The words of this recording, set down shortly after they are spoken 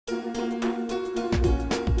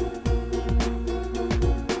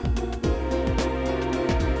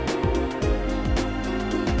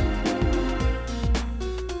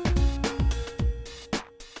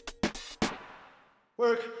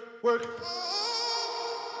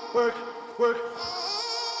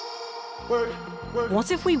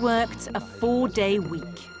What if we worked a 4-day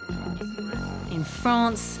week? In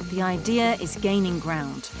France, the idea is gaining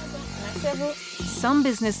ground. Some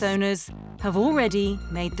business owners have already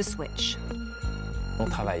made the switch.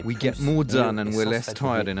 We get more done and we're less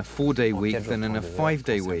tired in a 4-day week than in a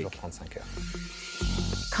 5-day week.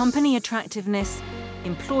 Company attractiveness,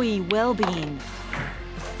 employee well-being.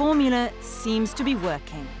 The formula seems to be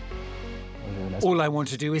working. All I want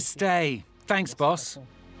to do is stay. Thanks, boss.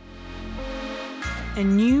 A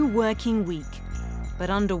new working week, but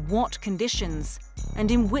under what conditions and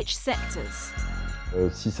in which sectors?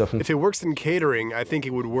 If it works in catering, I think it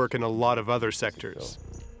would work in a lot of other sectors.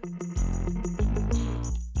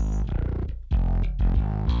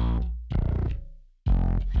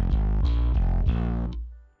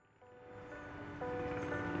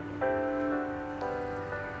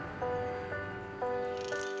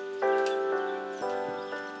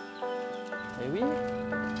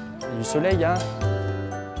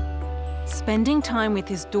 Spending time with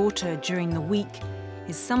his daughter during the week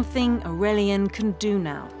is something Aurélien can do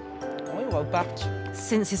now.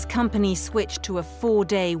 Since his company switched to a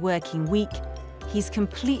 4-day working week, he's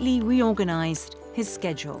completely reorganized his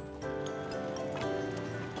schedule.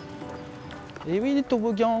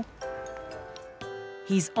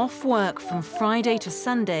 He's off work from Friday to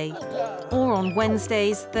Sunday, or on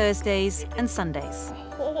Wednesdays, Thursdays, and Sundays.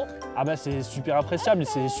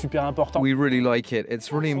 We really like it.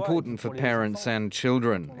 It's really important for parents and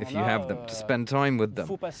children, if you have them, to spend time with them.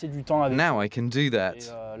 Now I can do that.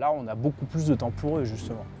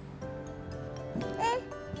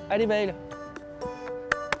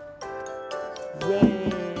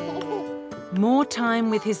 More time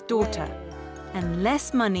with his daughter and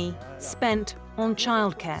less money spent on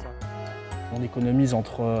childcare.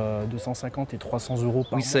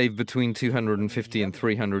 We save between 250 and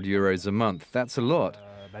 300 euros a month. That's a lot.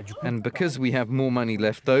 And because we have more money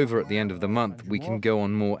left over at the end of the month, we can go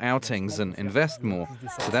on more outings and invest more.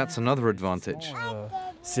 So that's another advantage.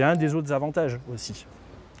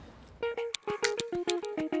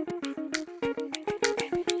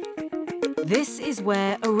 This is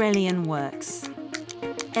where Aurélien works.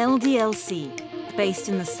 LDLC, based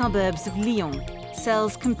in the suburbs of Lyon,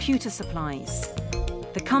 sells computer supplies.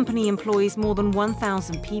 The company employs more than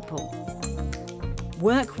 1,000 people.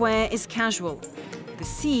 Workwear is casual. The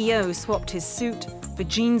CEO swapped his suit for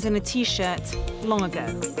jeans and a t-shirt long ago.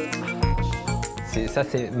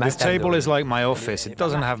 This table is like my office. It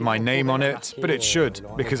doesn't have my name on it, but it should,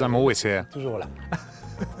 because I'm always here.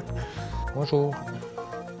 Bonjour.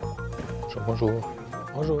 Bonjour.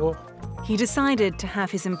 Bonjour. He decided to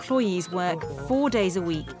have his employees work 4 days a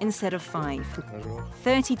week instead of 5.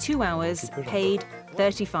 32 hours, paid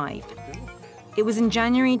 35. It was in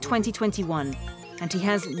January 2021, and he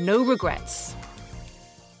has no regrets.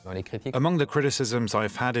 Among the criticisms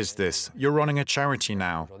I've had is this: you're running a charity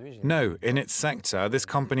now. No, in its sector, this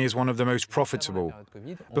company is one of the most profitable.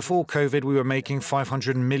 Before COVID, we were making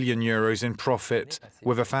 500 million euros in profit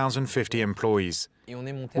with 1,050 employees.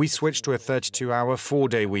 We switched to a 32-hour,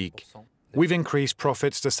 4-day week. We've increased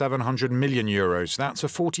profits to 700 million euros. That's a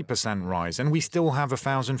 40% rise, and we still have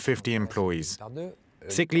 1,050 employees.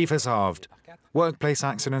 Sick leave has halved. Workplace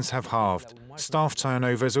accidents have halved. Staff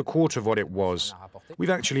turnover is a quarter of what it was. We've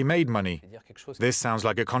actually made money. This sounds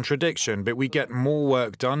like a contradiction, but we get more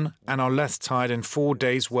work done and are less tired in 4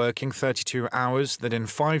 days working 32 hours than in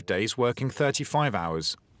 5 days working 35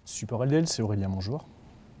 hours.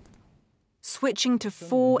 Switching to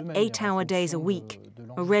 4 8-hour days a week,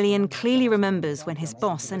 Aurélien clearly remembers when his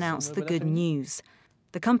boss announced the good news.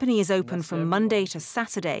 The company is open from Monday to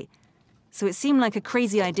Saturday, so it seemed like a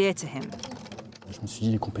crazy idea to him.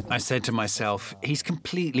 I said to myself, he's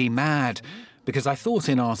completely mad, because I thought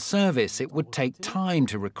in our service it would take time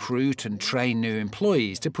to recruit and train new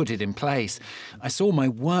employees to put it in place. I saw my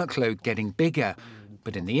workload getting bigger,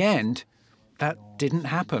 but in the end, that didn't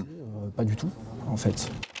happen.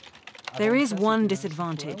 There is one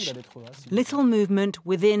disadvantage: little movement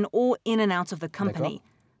within or in and out of the company,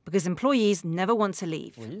 because employees never want to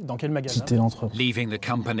leave. Leaving the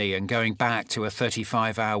company and going back to a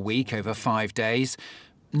 35-hour week over 5 days?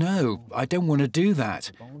 No, I don't want to do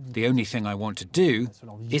that. The only thing I want to do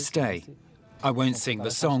is stay. I won't sing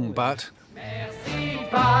the song, but...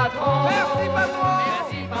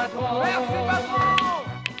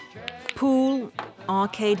 Pool,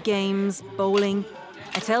 arcade games, bowling.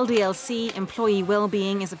 At LDLC, employee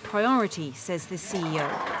well-being is a priority, says the CEO.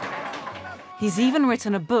 He's even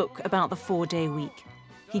written a book about the 4-day week.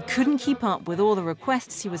 He couldn't keep up with all the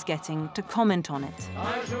requests he was getting to comment on it.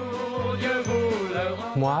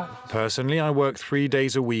 Personally, I work 3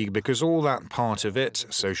 days a week because all that part of it,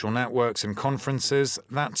 social networks and conferences,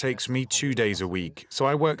 that takes me 2 days a week. So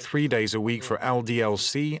I work 3 days a week for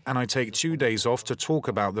LDLC and I take 2 days off to talk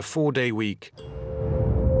about the 4-day week.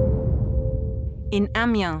 In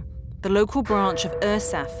Amiens, the local branch of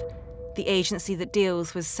URSSAF, the agency that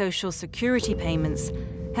deals with social security payments,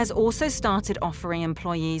 has also started offering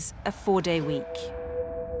employees a 4-day week.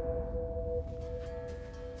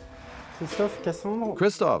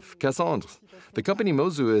 Christophe, Cassandre, the company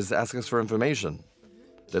Mozu is asking us for information.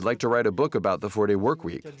 They'd like to write a book about the 4-day work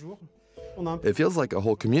week. It feels like a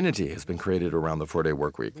whole community has been created around the 4-day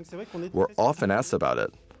work week. We're often asked about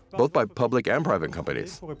it, both by public and private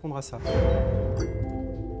companies.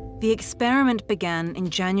 The experiment began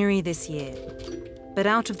in January this year, but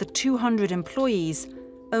out of the 200 employees,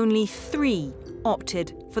 only 3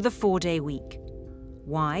 opted for the 4-day week.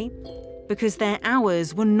 Why? Because their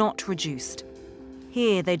hours were not reduced.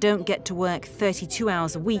 Here, they don't get to work 32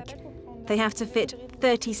 hours a week. They have to fit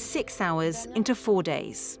 36 hours into 4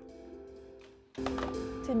 days.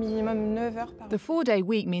 The 4-day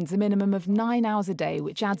week means a minimum of 9 hours a day,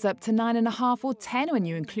 which adds up to 9.5 or 10 when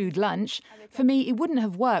you include lunch. For me, it wouldn't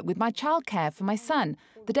have worked with my childcare for my son.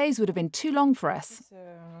 The days would have been too long for us.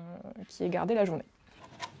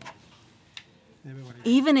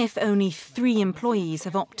 Even if only 3 employees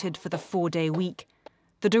have opted for the 4-day week,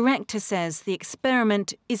 the director says the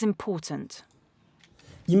experiment is important.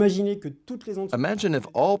 Imagine if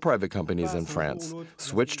all private companies in France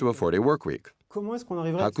switched to a 4-day work week.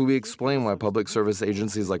 How could we explain why public service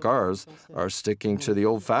agencies like ours are sticking to the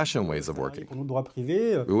old-fashioned ways of working?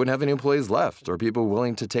 We wouldn't have any employees left or people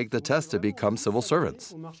willing to take the test to become civil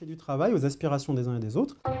servants.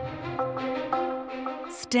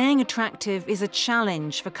 Staying attractive is a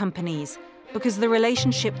challenge for companies because the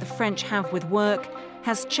relationship the French have with work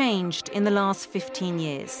has changed in the last 15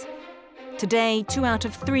 years. Today, 2 out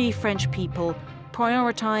of 3 French people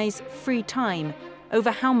prioritize free time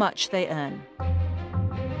over how much they earn.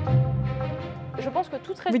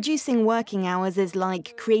 Reducing working hours is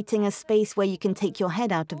like creating a space where you can take your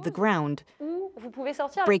head out of the ground,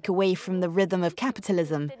 break away from the rhythm of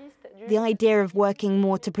capitalism, the idea of working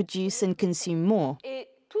more to produce and consume more.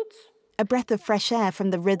 A breath of fresh air from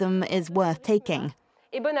the rhythm is worth taking.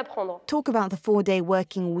 Talk about the 4-day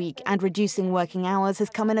working week and reducing working hours has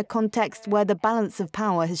come in a context where the balance of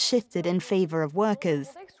power has shifted in favor of workers.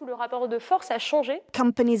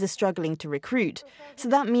 Companies are struggling to recruit, so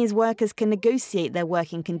that means workers can negotiate their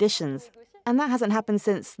working conditions. And that hasn't happened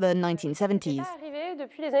since the 1970s.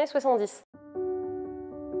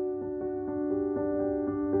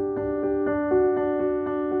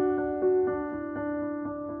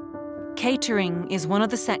 Catering is one of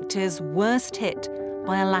the sectors worst hit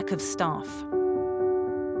by a lack of staff.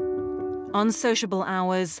 Unsociable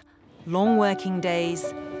hours, long working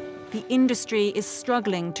days, the industry is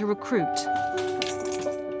struggling to recruit.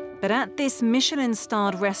 But at this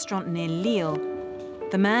Michelin-starred restaurant near Lille,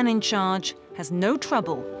 the man in charge has no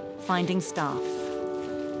trouble finding staff.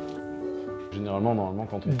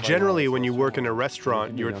 Generally, when you work in a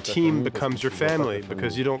restaurant, your team becomes your family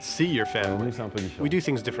because you don't see your family. We do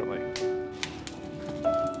things differently.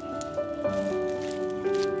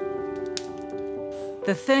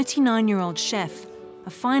 The 39-year-old chef, a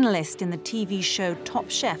finalist in the TV show Top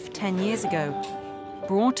Chef 10 years ago,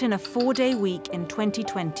 brought in a 4-day week in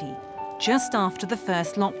 2020, just after the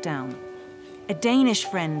first lockdown. A Danish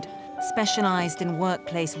friend, specialized in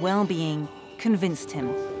workplace well-being, convinced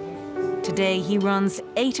him. Today, he runs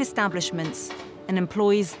 8 establishments and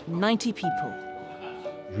employs 90 people.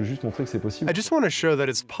 I just want to show that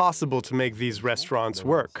it's possible to make these restaurants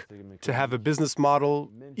work, to have a business model,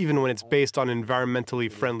 even when it's based on environmentally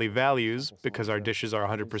friendly values, because our dishes are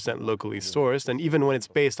 100% locally sourced, and even when it's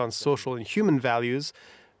based on social and human values,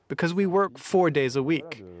 because we work 4 days a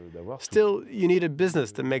week. Still, you need a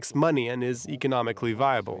business that makes money and is economically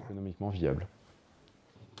viable.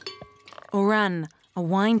 Oran, a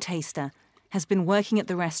wine taster, has been working at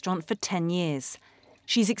the restaurant for 10 years.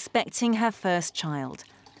 She's expecting her first child.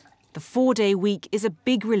 The 4-day week is a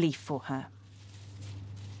big relief for her.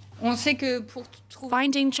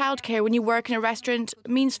 Finding childcare when you work in a restaurant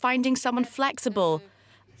means finding someone flexible.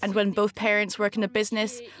 And when both parents work in a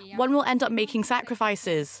business, one will end up making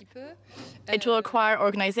sacrifices. It will require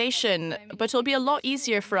organization, but it'll be a lot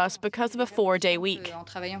easier for us because of a 4-day week.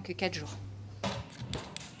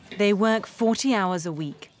 They work 40 hours a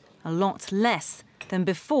week, a lot less than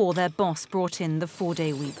before their boss brought in the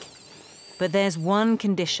 4-day week. But there's one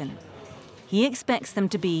condition. He expects them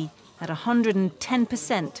to be at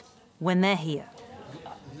 110% when they're here.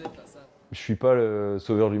 I'm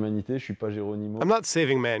not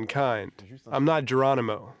saving mankind. I'm not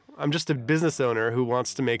Geronimo. I'm just a business owner who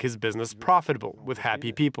wants to make his business profitable with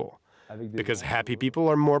happy people. Because happy people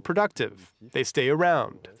are more productive. They stay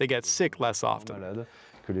around. They get sick less often.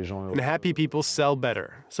 And happy people sell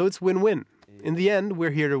better. So it's win-win. In the end,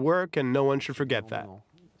 we're here to work, and no one should forget that.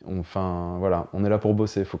 Enfin, voilà, on est là pour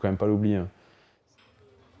bosser, faut quand même pas l'oublier.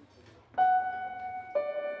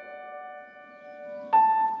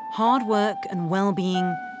 Hard work and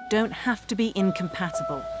well-being don't have to be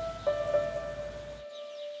incompatible.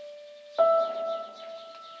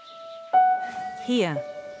 Here,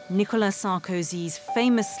 Nicolas Sarkozy's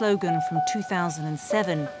famous slogan from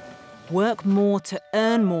 2007, "Work more to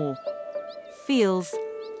earn more," feels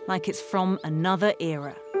like it's from another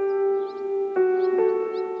era.